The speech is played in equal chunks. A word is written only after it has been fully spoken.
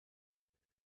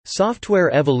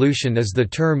Software evolution is the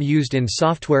term used in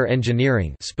software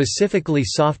engineering, specifically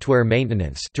software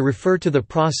maintenance, to refer to the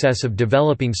process of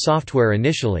developing software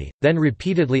initially, then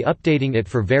repeatedly updating it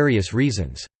for various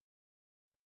reasons.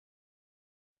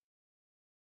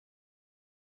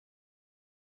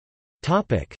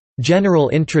 Topic: General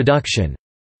introduction.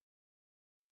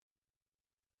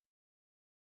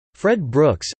 Fred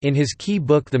Brooks, in his key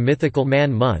book The Mythical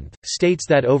Man-Month, states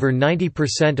that over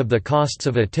 90% of the costs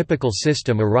of a typical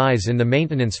system arise in the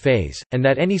maintenance phase, and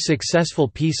that any successful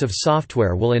piece of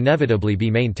software will inevitably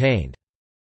be maintained.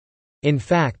 In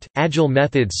fact, agile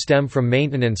methods stem from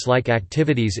maintenance-like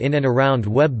activities in and around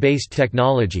web-based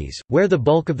technologies, where the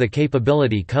bulk of the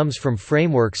capability comes from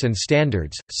frameworks and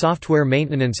standards. Software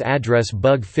maintenance address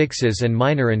bug fixes and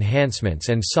minor enhancements,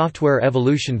 and software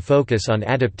evolution focus on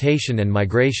adaptation and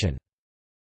migration.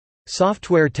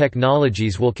 Software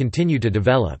technologies will continue to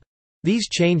develop. These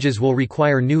changes will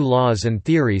require new laws and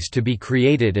theories to be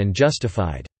created and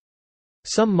justified.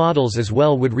 Some models as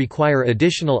well would require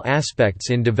additional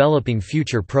aspects in developing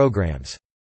future programs.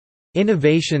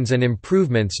 Innovations and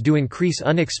improvements do increase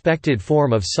unexpected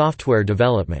form of software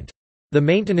development. The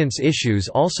maintenance issues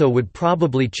also would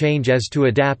probably change as to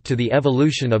adapt to the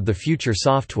evolution of the future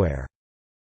software.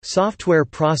 Software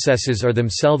processes are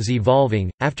themselves evolving.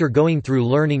 After going through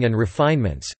learning and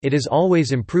refinements, it is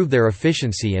always improve their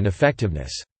efficiency and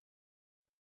effectiveness.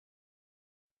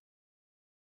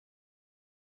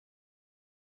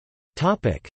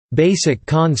 Basic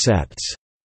concepts.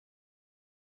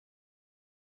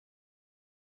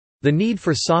 The need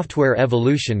for software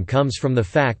evolution comes from the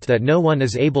fact that no one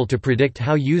is able to predict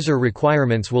how user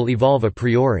requirements will evolve a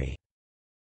priori.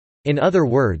 In other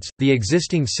words, the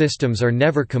existing systems are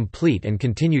never complete and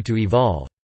continue to evolve.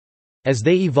 As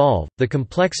they evolve, the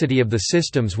complexity of the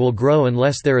systems will grow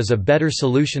unless there is a better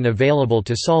solution available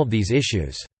to solve these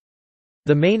issues.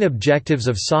 The main objectives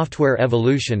of software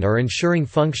evolution are ensuring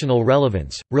functional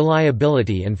relevance,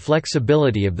 reliability and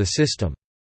flexibility of the system.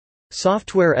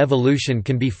 Software evolution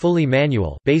can be fully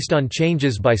manual based on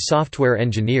changes by software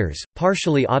engineers,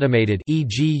 partially automated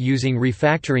e.g. using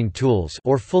refactoring tools,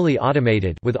 or fully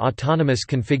automated with autonomous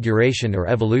configuration or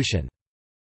evolution.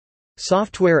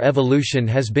 Software evolution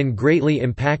has been greatly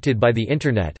impacted by the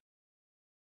Internet.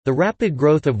 The rapid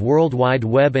growth of World Wide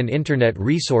Web and Internet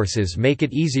resources make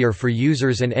it easier for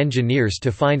users and engineers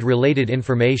to find related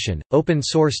information. Open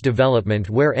source development,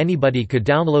 where anybody could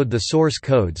download the source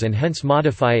codes and hence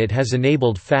modify it, has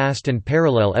enabled fast and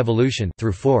parallel evolution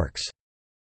through forks.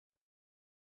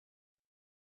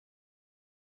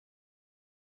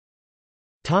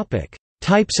 Topic: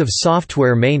 Types of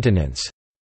software maintenance.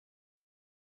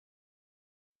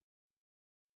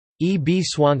 E. B.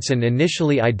 Swanson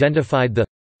initially identified the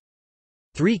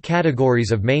three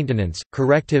categories of maintenance: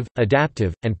 corrective,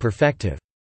 adaptive, and perfective.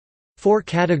 4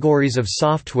 categories of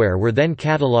software were then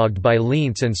catalogued by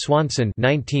Leentz and Swanson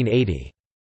 1980.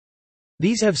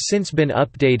 These have since been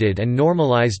updated and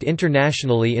normalized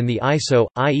internationally in the ISO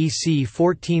IEC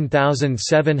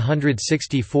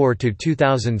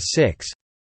 14764/2006.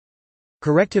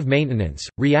 Corrective maintenance,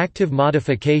 reactive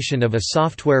modification of a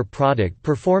software product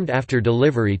performed after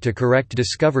delivery to correct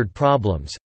discovered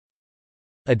problems.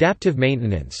 Adaptive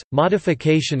maintenance,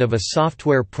 modification of a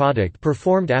software product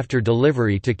performed after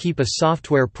delivery to keep a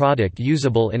software product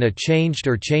usable in a changed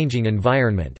or changing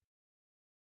environment.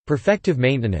 Perfective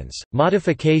maintenance,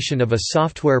 modification of a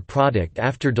software product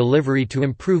after delivery to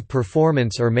improve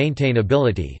performance or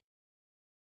maintainability.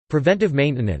 Preventive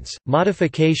maintenance,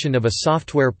 modification of a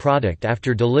software product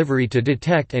after delivery to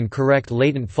detect and correct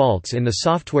latent faults in the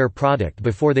software product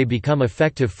before they become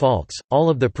effective faults. All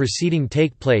of the preceding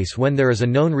take place when there is a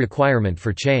known requirement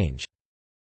for change.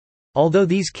 Although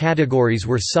these categories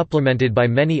were supplemented by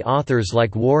many authors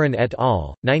like Warren et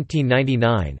al.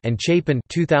 1999 and Chapin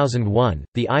 2001,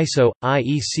 the ISO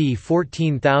IEC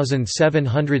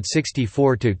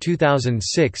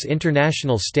 14764/2006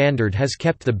 international standard has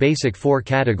kept the basic 4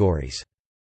 categories.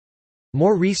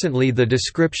 More recently, the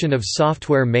description of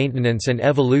software maintenance and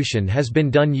evolution has been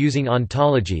done using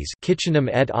ontologies. Kitchenham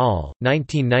et al.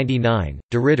 1999,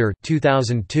 DeRitter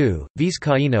 2002,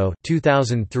 Vizcaíno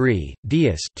 2003,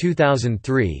 Dias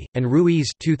 2003, and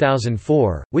Ruiz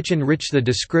 2004, which enrich the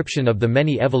description of the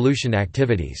many evolution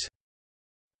activities.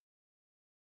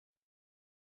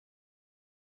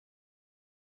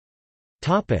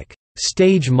 Topic: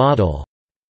 Stage model.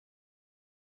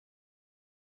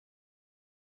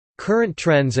 Current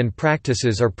trends and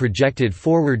practices are projected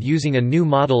forward using a new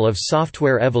model of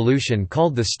software evolution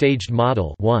called the staged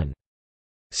model 1.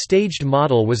 Staged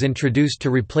model was introduced to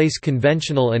replace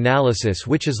conventional analysis,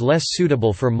 which is less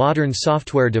suitable for modern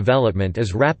software development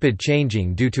as rapid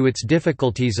changing due to its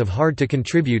difficulties of hard to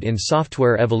contribute in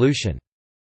software evolution.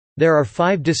 There are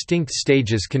 5 distinct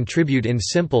stages contribute in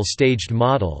simple staged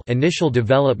model: initial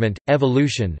development,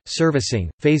 evolution,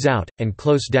 servicing, phase-out, and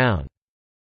close-down.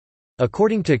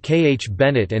 According to K. H.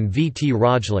 Bennett and V. T.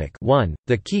 Rajlik, 1,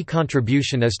 the key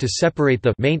contribution is to separate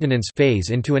the maintenance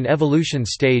phase into an evolution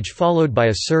stage followed by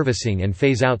a servicing and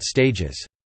phase-out stages.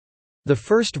 The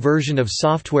first version of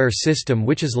software system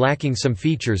which is lacking some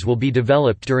features will be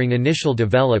developed during initial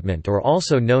development, or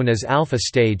also known as alpha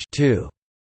stage 2.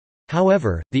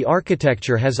 However, the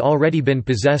architecture has already been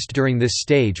possessed during this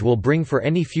stage will bring for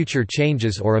any future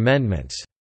changes or amendments.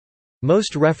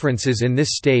 Most references in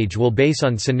this stage will base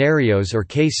on scenarios or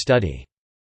case study.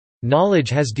 Knowledge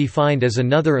has defined as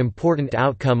another important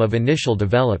outcome of initial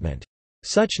development.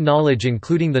 Such knowledge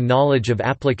including the knowledge of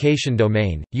application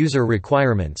domain, user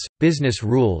requirements, business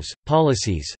rules,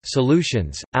 policies,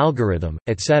 solutions, algorithm,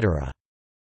 etc.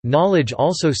 Knowledge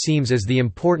also seems as the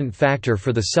important factor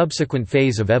for the subsequent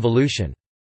phase of evolution.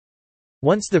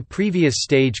 Once the previous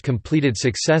stage completed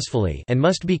successfully, and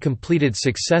must be completed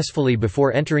successfully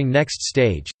before entering next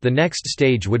stage, the next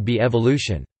stage would be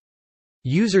evolution.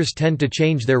 Users tend to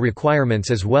change their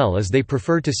requirements as well as they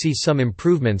prefer to see some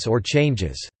improvements or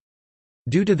changes.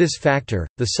 Due to this factor,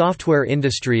 the software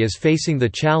industry is facing the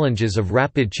challenges of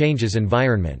rapid changes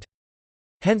environment.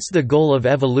 Hence the goal of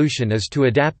evolution is to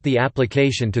adapt the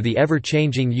application to the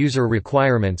ever-changing user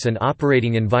requirements and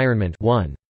operating environment.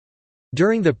 1.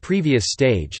 During the previous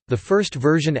stage, the first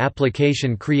version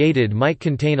application created might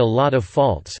contain a lot of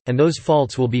faults, and those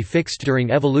faults will be fixed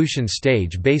during evolution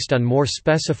stage based on more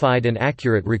specified and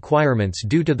accurate requirements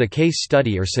due to the case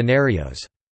study or scenarios.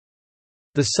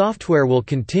 The software will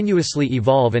continuously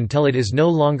evolve until it is no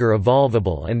longer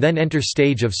evolvable and then enter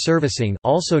stage of servicing,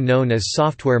 also known as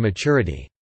software maturity.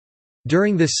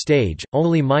 During this stage,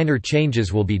 only minor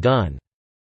changes will be done.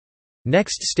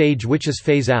 Next stage, which is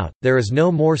phase out, there is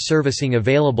no more servicing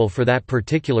available for that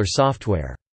particular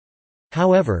software.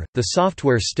 However, the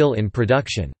software still in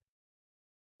production.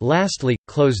 Lastly,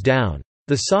 close down.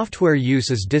 The software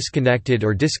use is disconnected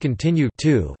or discontinued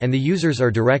 2, and the users are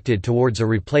directed towards a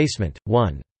replacement.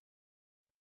 1.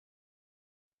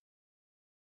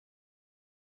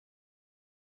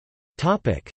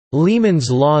 Topic: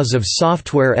 Lehman's laws of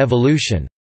software evolution.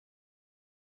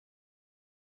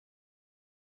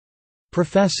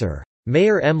 Professor.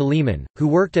 Mayer M. Lehman, who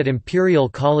worked at Imperial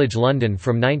College London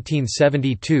from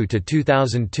 1972 to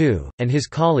 2002, and his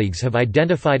colleagues have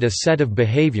identified a set of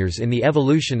behaviours in the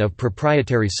evolution of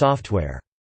proprietary software.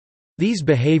 These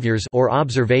behaviours or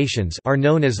observations are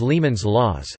known as Lehman's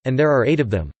laws, and there are 8 of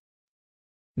them.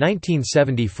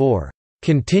 1974.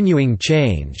 Continuing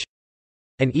change.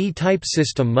 An E-type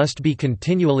system must be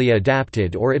continually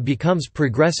adapted or it becomes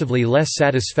progressively less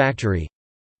satisfactory.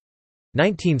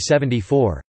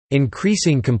 1974.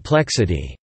 Increasing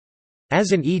complexity.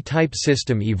 As an E-type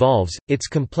system evolves, its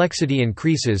complexity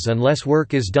increases unless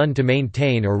work is done to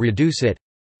maintain or reduce it.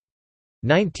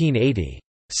 1980.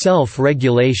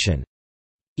 Self-regulation.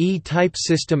 E-type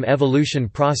system evolution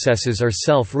processes are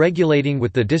self-regulating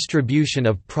with the distribution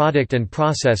of product and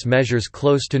process measures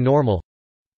close to normal.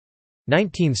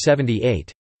 1978.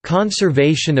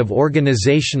 Conservation of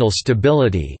organizational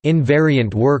stability,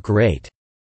 invariant work rate.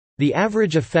 The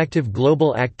average effective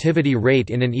global activity rate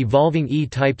in an evolving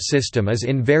E-type system is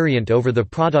invariant over the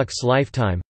product's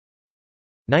lifetime.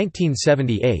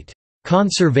 1978.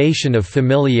 Conservation of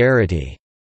familiarity.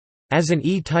 As an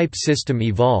E-type system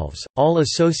evolves, all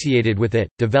associated with it,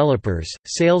 developers,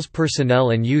 sales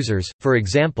personnel and users, for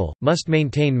example, must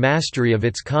maintain mastery of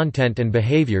its content and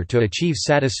behavior to achieve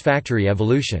satisfactory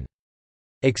evolution.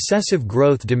 Excessive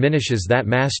growth diminishes that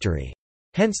mastery.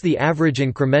 Hence the average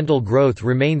incremental growth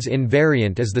remains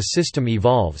invariant as the system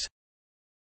evolves.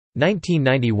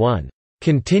 1991.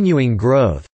 Continuing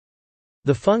growth.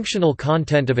 The functional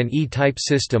content of an E-type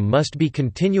system must be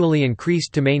continually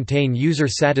increased to maintain user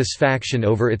satisfaction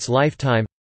over its lifetime.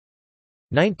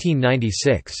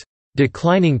 1996.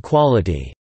 Declining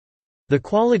quality. The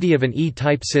quality of an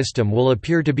E-type system will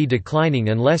appear to be declining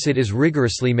unless it is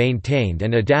rigorously maintained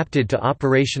and adapted to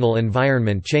operational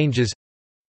environment changes.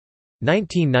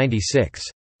 1996.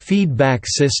 Feedback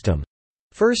system.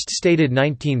 First stated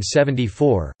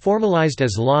 1974, formalized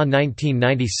as Law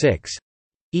 1996.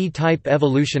 E-type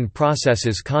evolution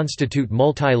processes constitute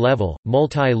multi-level,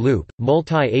 multi-loop,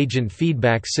 multi-agent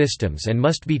feedback systems and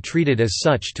must be treated as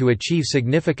such to achieve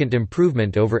significant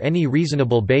improvement over any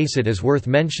reasonable base. It is worth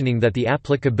mentioning that the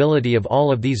applicability of all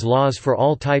of these laws for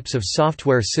all types of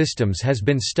software systems has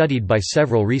been studied by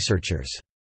several researchers.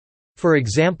 For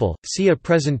example, see a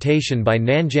presentation by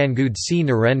Nanjangud C.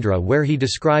 Narendra where he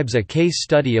describes a case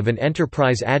study of an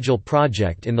enterprise agile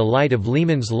project in the light of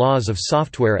Lehman's laws of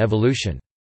software evolution.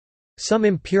 Some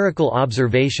empirical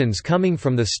observations coming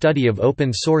from the study of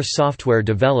open-source software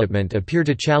development appear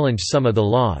to challenge some of the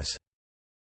laws.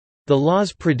 The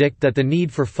laws predict that the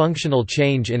need for functional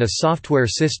change in a software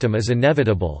system is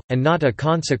inevitable, and not a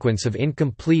consequence of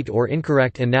incomplete or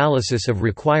incorrect analysis of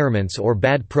requirements or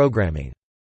bad programming.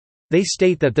 They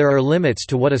state that there are limits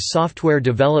to what a software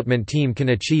development team can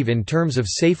achieve in terms of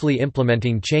safely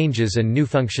implementing changes and new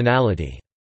functionality.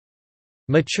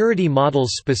 Maturity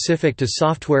models specific to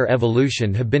software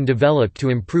evolution have been developed to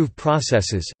improve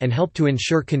processes, and help to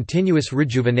ensure continuous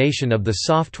rejuvenation of the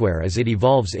software as it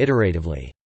evolves iteratively.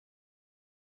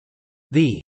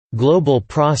 The global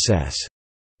process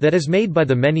that is made by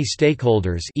the many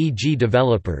stakeholders, e.g.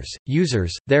 developers,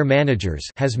 users, their managers,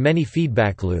 has many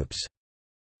feedback loops.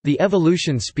 The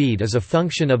evolution speed is a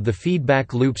function of the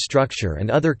feedback loop structure and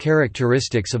other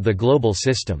characteristics of the global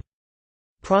system.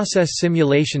 Process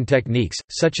simulation techniques,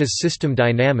 such as system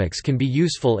dynamics, can be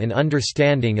useful in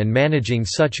understanding and managing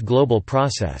such global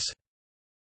process.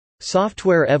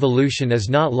 Software evolution is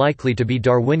not likely to be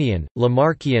Darwinian,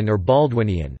 Lamarckian or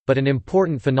Baldwinian, but an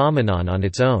important phenomenon on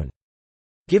its own.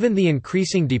 Given the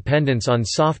increasing dependence on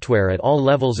software at all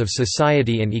levels of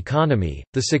society and economy,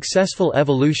 the successful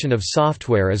evolution of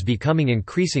software is becoming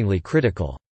increasingly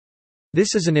critical.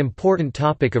 This is an important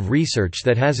topic of research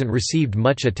that hasn't received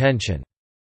much attention.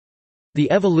 The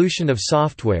evolution of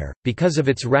software, because of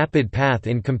its rapid path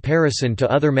in comparison to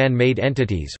other man-made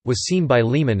entities, was seen by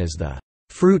Lehman as the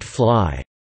fruit fly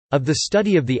of the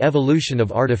study of the evolution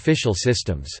of artificial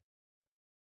systems.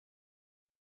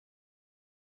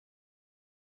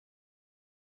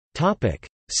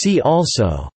 See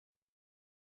also: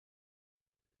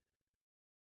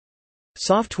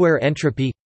 Software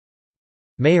entropy,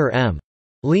 Mayer M.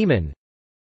 Lehman,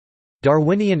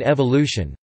 Darwinian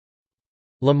evolution,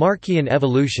 Lamarckian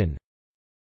evolution,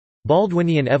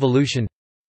 Baldwinian evolution,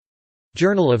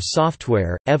 Journal of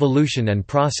Software, Evolution and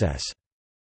Process.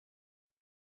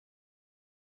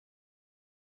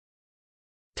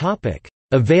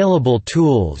 Available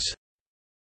tools: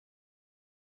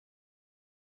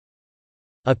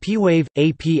 A P-Wave –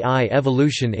 API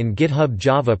evolution in GitHub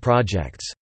Java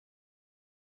projects.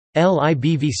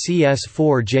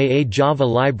 libvcs4j, a Java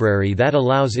library that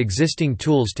allows existing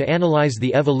tools to analyze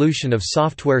the evolution of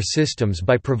software systems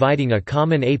by providing a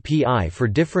common API for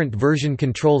different version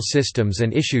control systems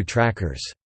and issue trackers.